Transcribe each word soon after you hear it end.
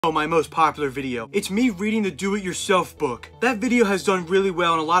My most popular video. It's me reading the do-it-yourself book. That video has done really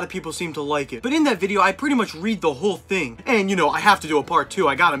well and a lot of people seem to like it. But in that video, I pretty much read the whole thing. And you know, I have to do a part 2.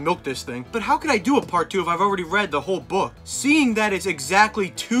 I gotta milk this thing. But how could I do a part 2 if I've already read the whole book? Seeing that it's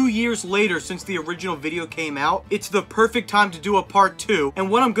exactly 2 years later since the original video came out, it's the perfect time to do a part 2. And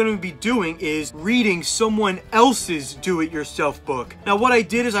what I'm gonna be doing is reading someone else's do-it-yourself book. Now what I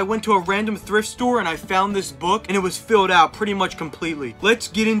did is I went to a random thrift store and I found this book and it was filled out pretty much completely. Let's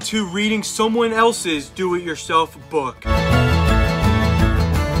get into reading someone else's do-it-yourself book.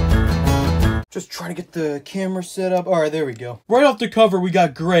 Just trying to get the camera set up. All right, there we go. Right off the cover, we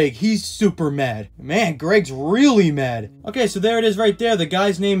got Greg. He's super mad. Man, Greg's really mad. Okay, so there it is right there. The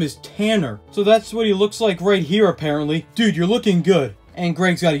guy's name is Tanner. So that's what he looks like right here, apparently. Dude, you're looking good. And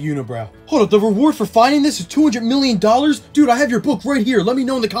Greg's got a unibrow. Hold up, the reward for finding this is $200 million? Dude, I have your book right here. Let me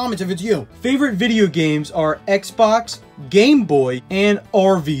know in the comments if it's you. Favorite video games are Xbox, Game Boy, and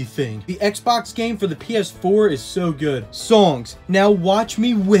RV Thing. The Xbox game for the PS4 is so good. Songs. Now Watch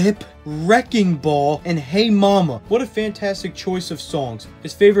Me Whip, Wrecking Ball, and Hey Mama. What a fantastic choice of songs.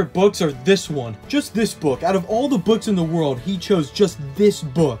 His favorite books are this one. Just this book. Out of all the books in the world, he chose just this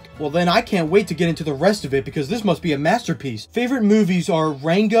book. Well, then I can't wait to get into the rest of it because this must be a masterpiece. Favorite movies are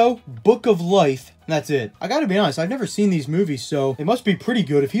Rango, Book of Life, and that's it. I gotta be honest, I've never seen these movies, so it must be pretty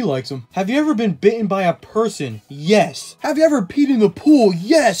good if he likes them. Have you ever been bitten by a person? Yes. Have you ever peed in the pool?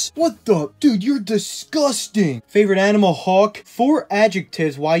 Yes. What the? Dude, you're disgusting. Favorite animal? Hawk. 4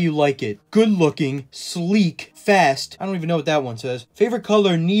 adjectives why you like it. Good looking, sleek, fast. I don't even know what that one says. Favorite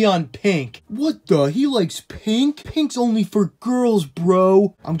color? Neon pink. What the? He likes pink? Pink's only for girls,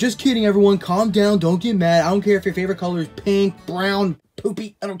 bro. I'm just kidding, everyone. Calm down. Don't get mad. I don't care if your favorite color is pink, brown,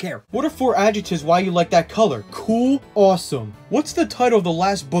 poopy, I don't care. What are 4 adjectives why you like that color? Cool, awesome. What's the title of the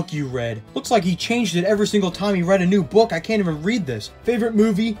last book you read? Looks like he changed it every single time he read a new book. I can't even read this. Favorite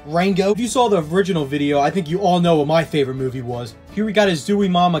movie? Rango. If you saw the original video, I think you all know what my favorite movie was. Here we got his Zooey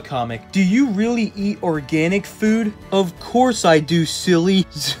Mama comic. Do you really eat organic food? Of course I do, silly.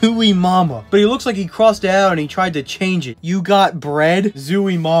 Zooey Mama. But he looks like he crossed it out and he tried to change it. You got bread?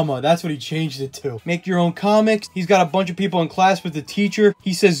 Zooey Mama. That's what he changed it to. Make your own comics. He's got a bunch of people in class with the teacher.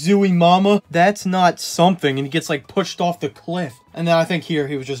 He says Zooey Mama. That's not something. And he gets like pushed off the cliff. And then I think here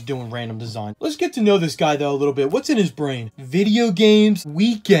he was just doing random design. Let's get to know this guy though a little bit. What's in his brain? Video games,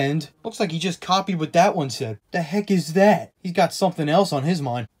 weekend. Looks like he just copied what that one said. The heck is that? He's got something else on his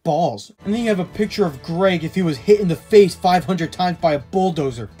mind. Balls. And then you have a picture of Greg if he was hit in the face 500 times by a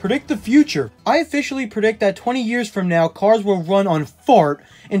bulldozer. Predict the future. I officially predict that 20 years from now, cars will run on fart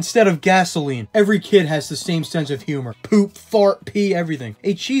instead of gasoline. Every kid has the same sense of humor. Poop, fart, pee, everything.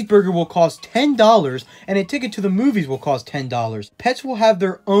 A cheeseburger will cost $10 and a ticket to the movies will cost $10. Pets will have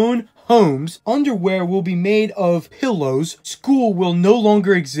their own homes. Underwear will be made of pillows. School will no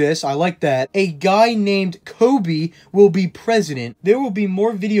longer exist. I like that. A guy named Kobe will be president. There will be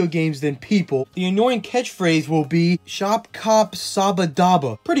more video games than people. The annoying catchphrase will be Shop Cop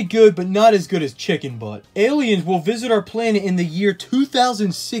Sabadaba. Pretty good, but not as good as chicken butt. Aliens will visit our planet in the year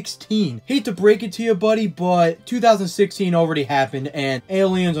 2016. Hate to break it to you, buddy, but 2016 already happened and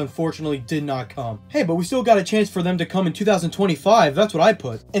aliens unfortunately did not come. Hey, but we still got a chance for them to come in 2025. That's what I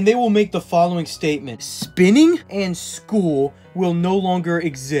put. And they will make the following statement. Spinning and school will no longer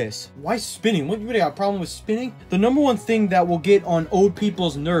exist. Why spinning? What do you got a problem with spinning? The number one thing that will get on old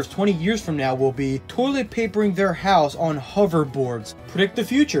people's nerves 20 years from now will be toilet papering their house on hoverboards. Predict the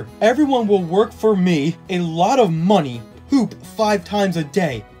future. Everyone will work for me, a lot of money, poop 5 times a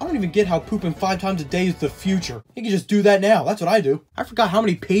day. I don't even get how pooping 5 times a day is the future. You can just do that now. That's what I do. I forgot how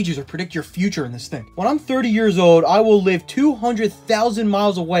many pages are predict your future in this thing. When I'm 30 years old, I will live 200,000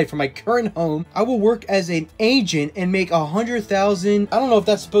 miles away from my current home. I will work as an agent and make 100,000. I don't know if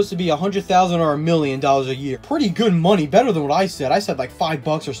that's supposed to be 100,000 or $1 million a year. Pretty good money. Better than what I said. I said like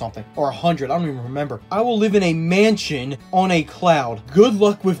 $5 or something. Or 100. I don't even remember. I will live in a mansion on a cloud. Good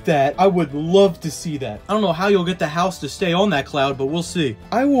luck with that. I would love to see that. I don't know how you'll get the house to stay on that cloud, but we'll see.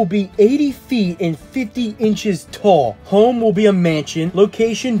 I will be 80 feet and 50 inches tall. Home will be a mansion.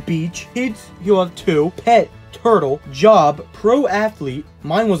 Location, beach. Kids, you'll have 2. Pet, turtle. Job, pro athlete.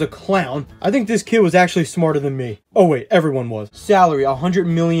 Mine was a clown. I think this kid was actually smarter than me. Oh wait, everyone was. Salary, $100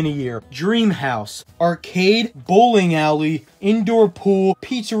 million a year. Dream house. Arcade, bowling alley, indoor pool,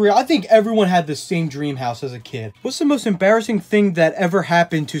 pizzeria. I think everyone had the same dream house as a kid. What's the most embarrassing thing that ever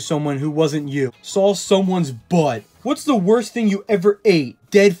happened to someone who wasn't you? Saw someone's butt. What's the worst thing you ever ate?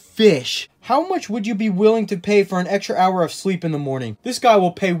 Dead fish. How much would you be willing to pay for an extra hour of sleep in the morning? This guy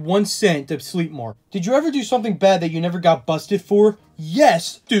will pay 1 cent to sleep more. Did you ever do something bad that you never got busted for?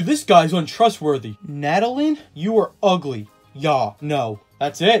 Yes! Dude, this guy's untrustworthy. Natalie, you are ugly. Yeah, no.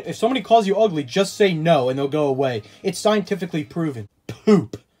 That's it. If somebody calls you ugly, just say no and they'll go away. It's scientifically proven.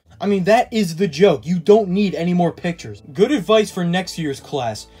 Poop. I mean, that is the joke. You don't need any more pictures. Good advice for next year's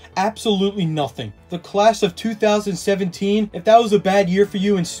class. Absolutely nothing. The class of 2017, if that was a bad year for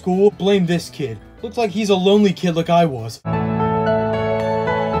you in school, blame this kid. Looks like he's a lonely kid like I was.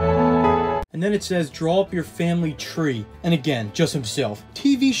 And then it says, draw up your family tree. And again, just himself.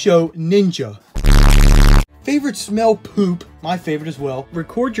 TV show Ninja. Favorite smell, poop. My favorite as well.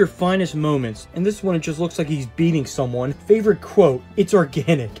 Record your finest moments. And this one, it just looks like he's beating someone. Favorite quote, it's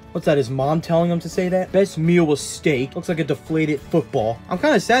organic. What's that, his mom telling him to say that? Best meal was steak. Looks like a deflated football. I'm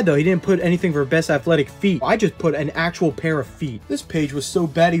kind of sad though, he didn't put anything for best athletic feet. I just put an actual pair of feet. This page was so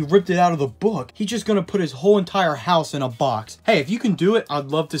bad he ripped it out of the book. He's just gonna put his whole entire house in a box. Hey, if you can do it, I'd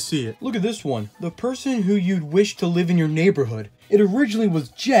love to see it. Look at this one. The person who you'd wish to live in your neighborhood. It originally was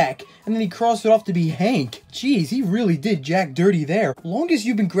Jack, and then he crossed it off to be Hank. Jeez, he really did Jack dirty there. Longest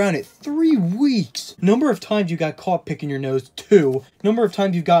you've been grounded, 3 weeks. Number of times you got caught picking your nose, 2. Number of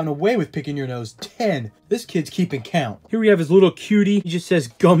times you've gotten away with picking your nose, 10. This kid's keeping count. Here we have his little cutie. He just says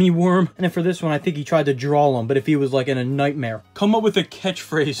gummy worm. And then for this one, I think he tried to draw him, but if he was like in a nightmare. Come up with a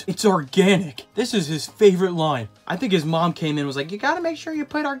catchphrase. It's organic. This is his favorite line. I think his mom came in and was like, you gotta make sure you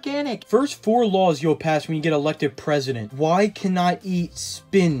put organic. First 4 laws you'll pass when you get elected president. Why cannot eat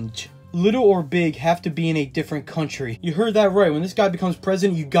spinach? Little or big have to be in a different country. You heard that right. When this guy becomes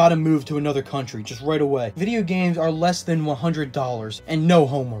president, you gotta move to another country, just right away. Video games are less than $100 and no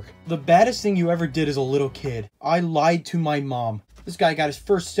homework. The baddest thing you ever did as a little kid. I lied to my mom. This guy got his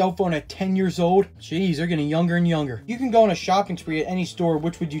first cell phone at 10 years old. Jeez, they're getting younger and younger. You can go on a shopping spree at any store.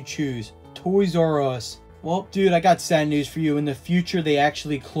 Which would you choose? Toys R Us. Well, dude, I got sad news for you. In the future, they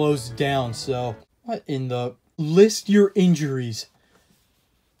actually closed down, so... What in the... List your injuries.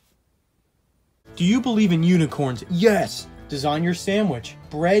 Do you believe in unicorns? Yes! Design your sandwich.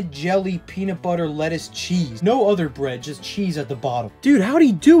 Bread, jelly, peanut butter, lettuce, cheese. No other bread, just cheese at the bottom. Dude, how'd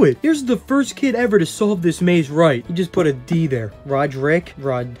he do it? Here's the first kid ever to solve this maze right. He just put a D there. Roderick?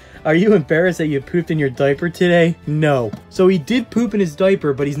 Are you embarrassed that you pooped in your diaper today? No. So he did poop in his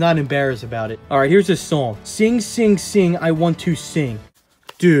diaper, but he's not embarrassed about it. Alright, here's his song. Sing, sing, sing, I want to sing.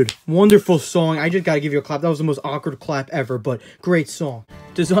 Dude, wonderful song. I just gotta give you a clap. That was the most awkward clap ever, but great song.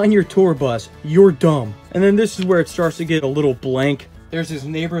 Design your tour bus. You're dumb. And then this is where it starts to get a little blank. There's his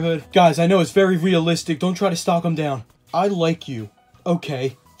neighborhood. Guys, I know it's very realistic. Don't try to stalk him down. I like you.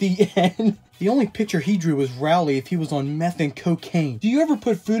 Okay. The end. The only picture he drew was Rowley if he was on meth and cocaine. Do you ever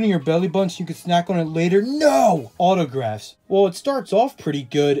put food in your belly button so you could snack on it later? No! Autographs. Well, it starts off pretty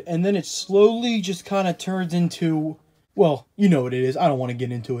good, and then it slowly just kind of turns into... Well, you know what it is. I don't want to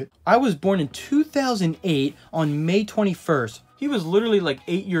get into it. I was born in 2008 on May 21st. He was literally like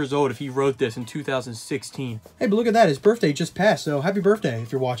 8 years old if he wrote this in 2016. Hey, but look at that. His birthday just passed, so happy birthday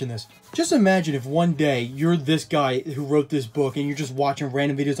if you're watching this. Just imagine if one day you're this guy who wrote this book and you're just watching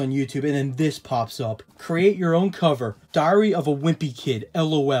random videos on YouTube and then this pops up. Create your own cover. Diary of a Wimpy Kid.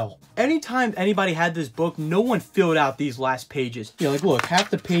 LOL. Anytime anybody had this book, no one filled out these last pages. Yeah, like look, half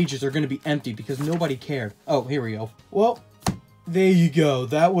the pages are going to be empty because nobody cared. Oh, here we go. Well... There you go,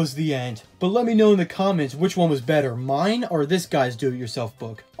 that was the end. But let me know in the comments which one was better, mine or this guy's do-it-yourself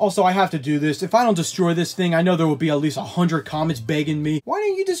book. Also, I have to do this. If I don't destroy this thing, I know there will be at least 100 comments begging me. Why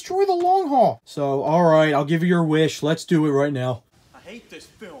didn't you destroy the long haul? So, alright, I'll give you your wish. Let's do it right now. I hate this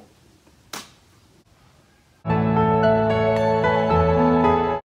film.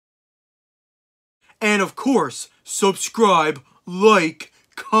 And of course, subscribe, like,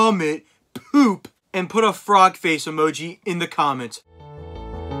 comment, poop, and put a frog face emoji in the comments.